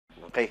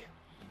Okay.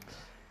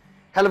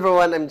 Hello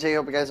everyone, I'm Jay.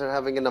 Hope you guys are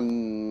having an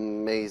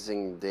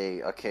amazing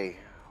day. Okay,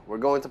 we're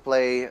going to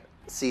play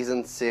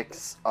Season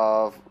 6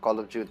 of Call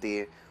of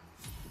Duty.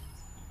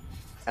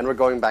 And we're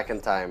going back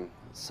in time.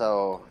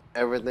 So,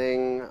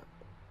 everything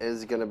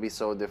is gonna be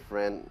so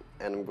different.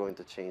 And I'm going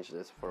to change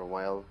this for a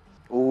while.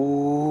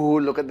 Ooh,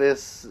 look at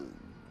this.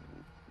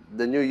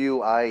 The new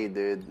UI,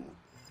 dude.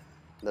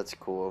 That's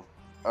cool.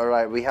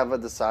 Alright, we have a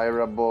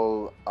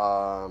desirable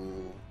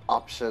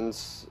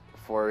options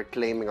for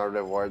claiming our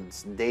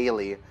rewards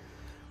daily,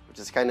 which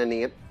is kind of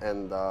neat,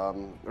 and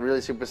really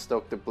super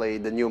stoked to play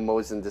the new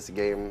modes in this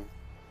game,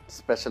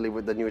 especially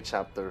with the new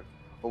chapter.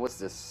 Oh, what's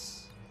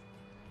this?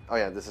 Oh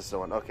yeah, this is the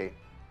one. Okay.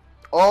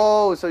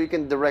 Oh, so you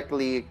can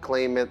directly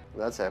claim it.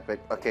 That's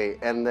epic. Okay,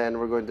 and then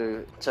we're going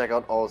to check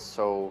out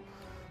also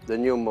the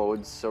new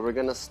modes. So we're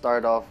gonna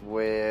start off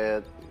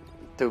with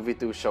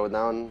 2v2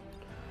 Showdown.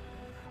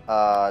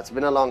 It's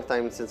been a long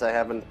time since I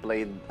haven't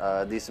played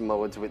these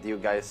modes with you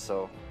guys,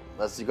 so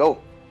let's go.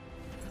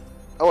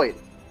 Oh wait,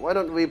 why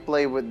don't we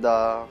play with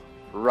the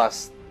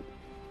Rust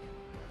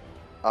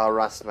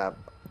map?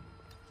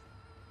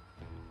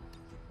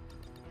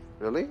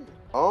 Really?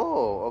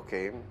 Oh,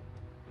 okay.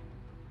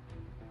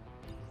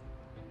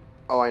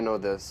 Oh, I know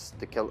this.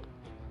 The kill.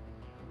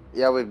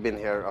 Yeah, we've been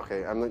here.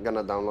 Okay, I'm not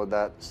gonna download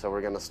that, so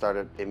we're gonna start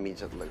it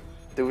immediately.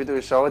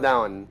 2v2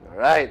 Showdown. All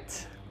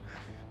right.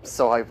 I'm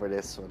so hyped for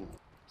this one.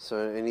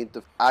 So I need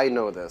to. I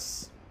know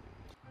this.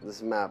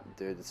 This map,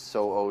 dude. It's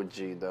so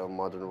OG. The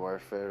Modern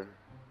Warfare.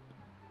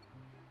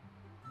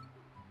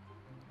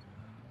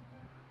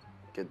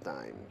 Good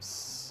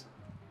times.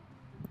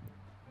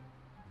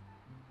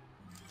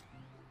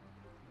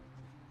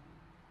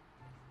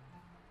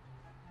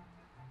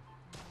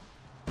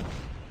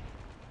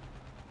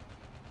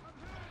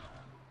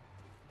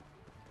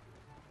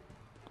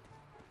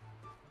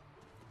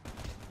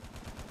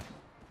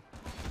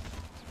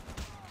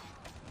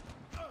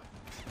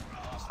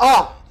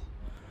 Oh!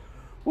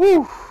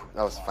 Woo!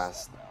 That was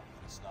fast.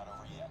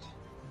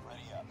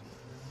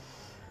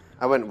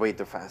 I went way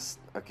too fast.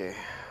 Okay.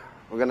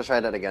 We're gonna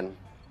try that again.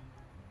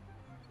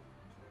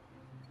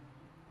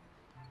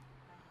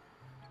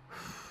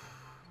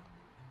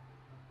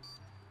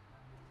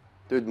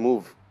 Dude,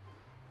 move.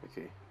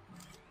 Okay.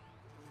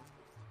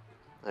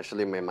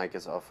 Actually, my mic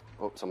is off.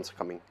 Oh, someone's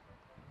coming.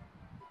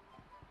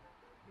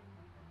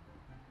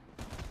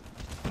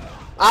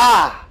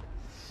 Ah!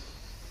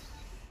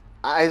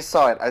 I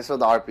saw it. I saw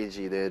the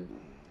RPG, dude.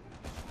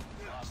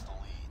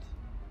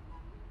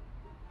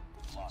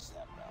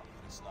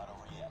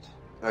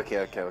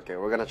 Okay.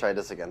 We're gonna try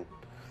this again.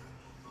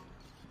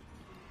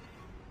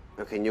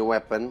 Okay, new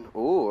weapon.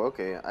 Ooh,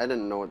 okay. I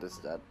didn't notice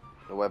that.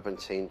 The weapon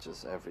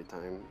changes every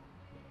time.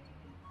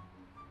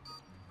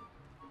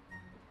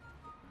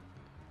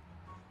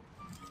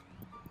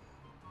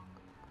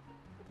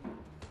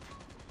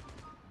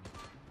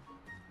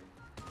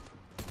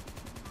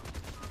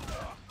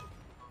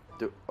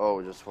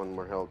 Oh, just one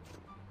more health.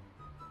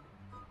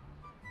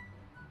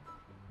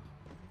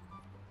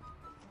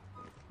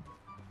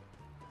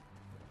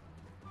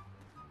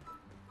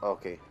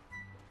 Okay.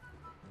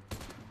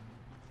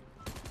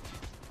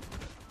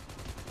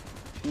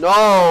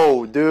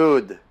 No,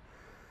 dude.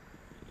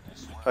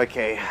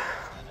 Okay.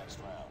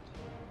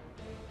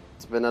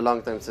 It's been a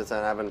long time since I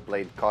haven't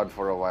played COD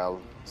for a while,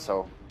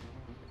 so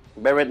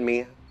bear with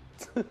me.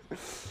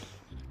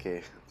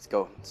 Okay, let's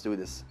go. Let's do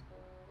this.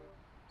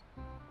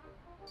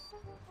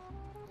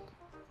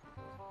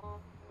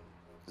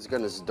 This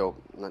gun is dope,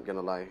 not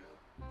gonna lie.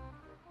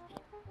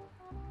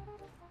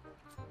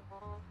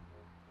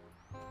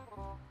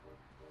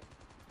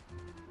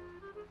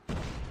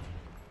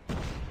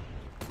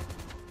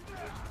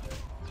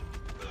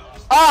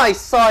 Ah, I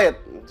saw it!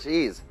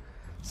 Jeez.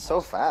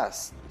 So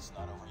fast.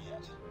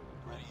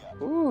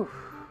 Ooh.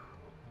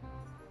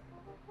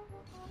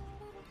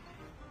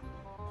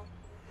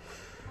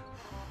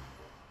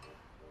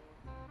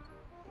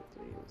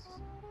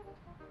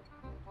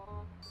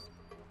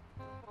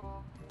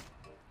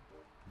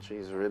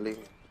 Jeez, really?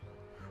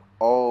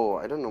 Oh,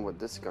 I don't know what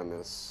this gun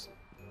is.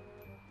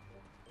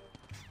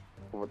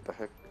 What the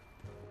heck?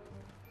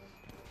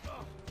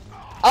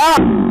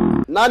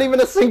 Ah! Not even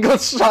a single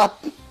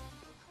shot!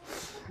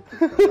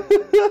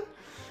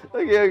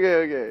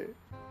 Okay.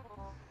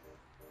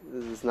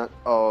 This is not.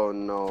 Oh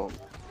no.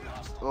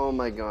 Oh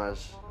my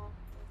gosh.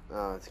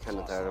 Oh, it's kind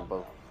of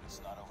terrible.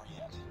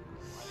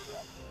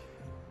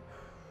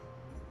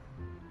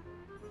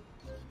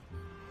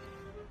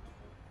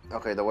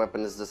 Okay, the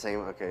weapon is the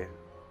same. Okay.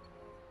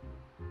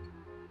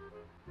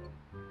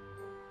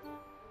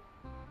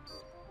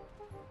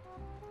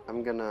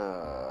 I'm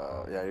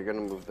gonna. Yeah, you're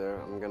gonna move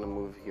there. I'm gonna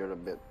move here a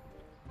bit.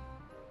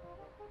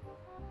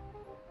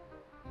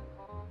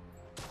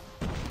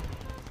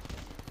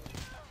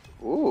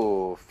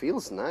 Ooh,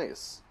 feels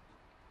nice.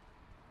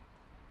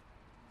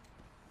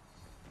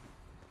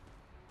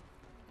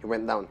 He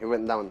went down.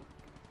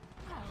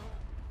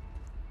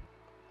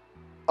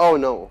 Oh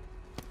no.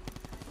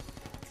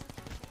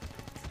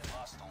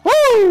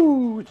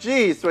 Woo!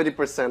 Jeez,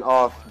 20%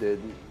 off,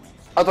 dude.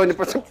 Oh,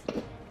 20%.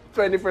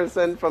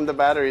 20% from the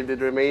battery, the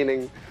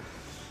remaining.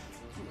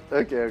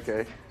 Okay,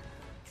 okay.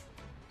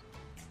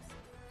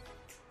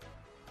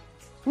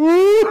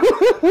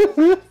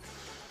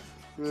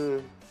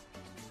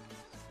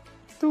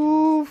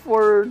 Two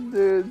for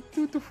the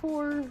 2 to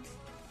 4.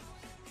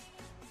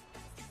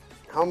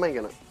 How am I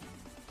gonna?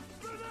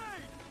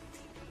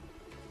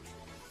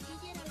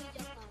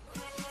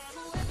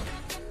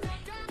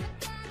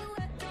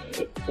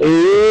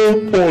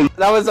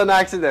 That was an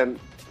accident.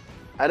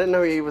 I didn't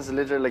know he was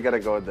literally gonna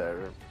go there.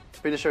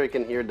 Pretty sure you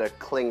can hear the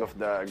cling of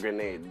the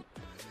grenade.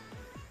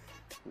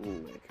 Oh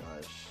my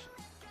gosh.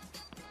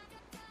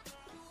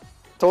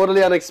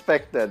 Totally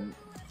unexpected.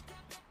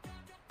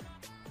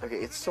 Okay,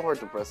 it's so hard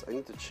to press. I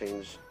need to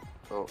change.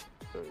 Oh.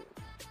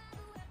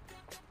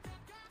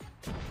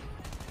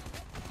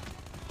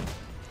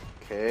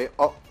 Okay.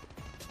 Oh.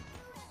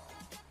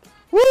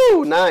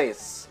 Woo!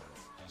 Nice.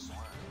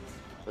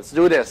 Let's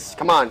do this.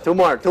 Come on. Two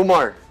more. Two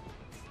more.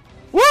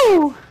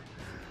 Woo!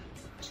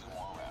 2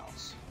 more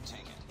rounds.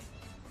 Take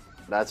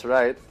it. That's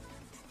right.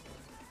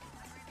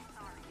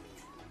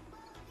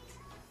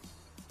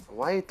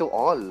 Why to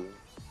all?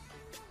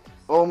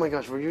 Oh my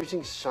gosh, we're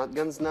using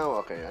shotguns now?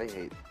 Okay, I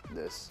hate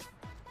this.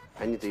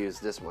 I need to use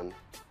this one.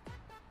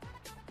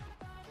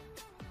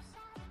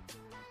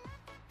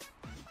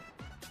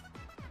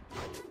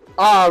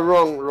 Ah,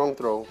 wrong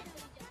throw.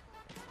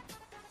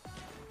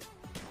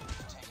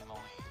 Taking the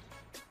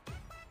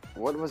lead.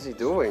 What was he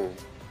doing? Ready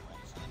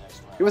for the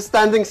next round. He was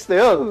standing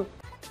still.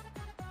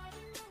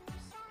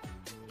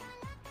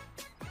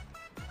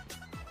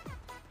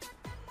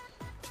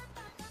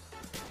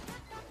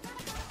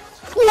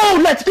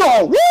 Whoa, let's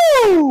go!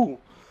 Woo!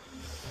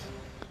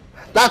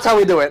 That's how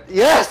we do it.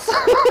 Yes!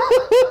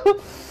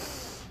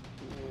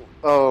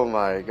 Oh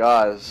my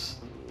gosh.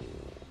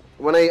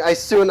 When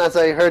as soon as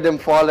I heard him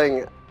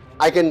falling,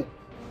 I can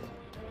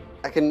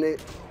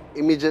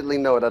immediately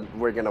know that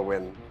we're gonna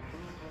win.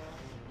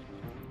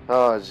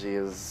 Oh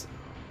jeez.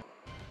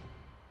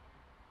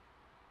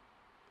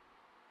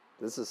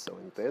 This is so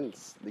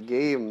intense. The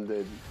game,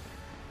 dude.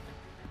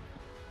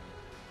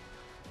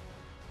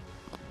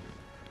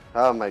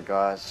 Oh my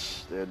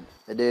gosh, dude.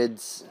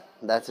 Dudes,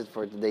 that's it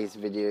for today's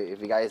video. If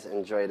you guys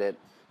enjoyed it,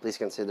 please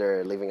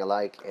consider leaving a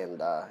like.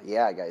 And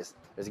yeah, guys,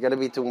 there's gonna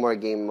be 2 more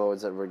game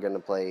modes that we're gonna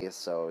play.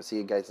 So see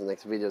you guys in the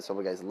next video. So,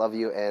 guys, love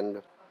you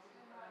and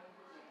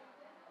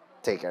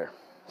take care.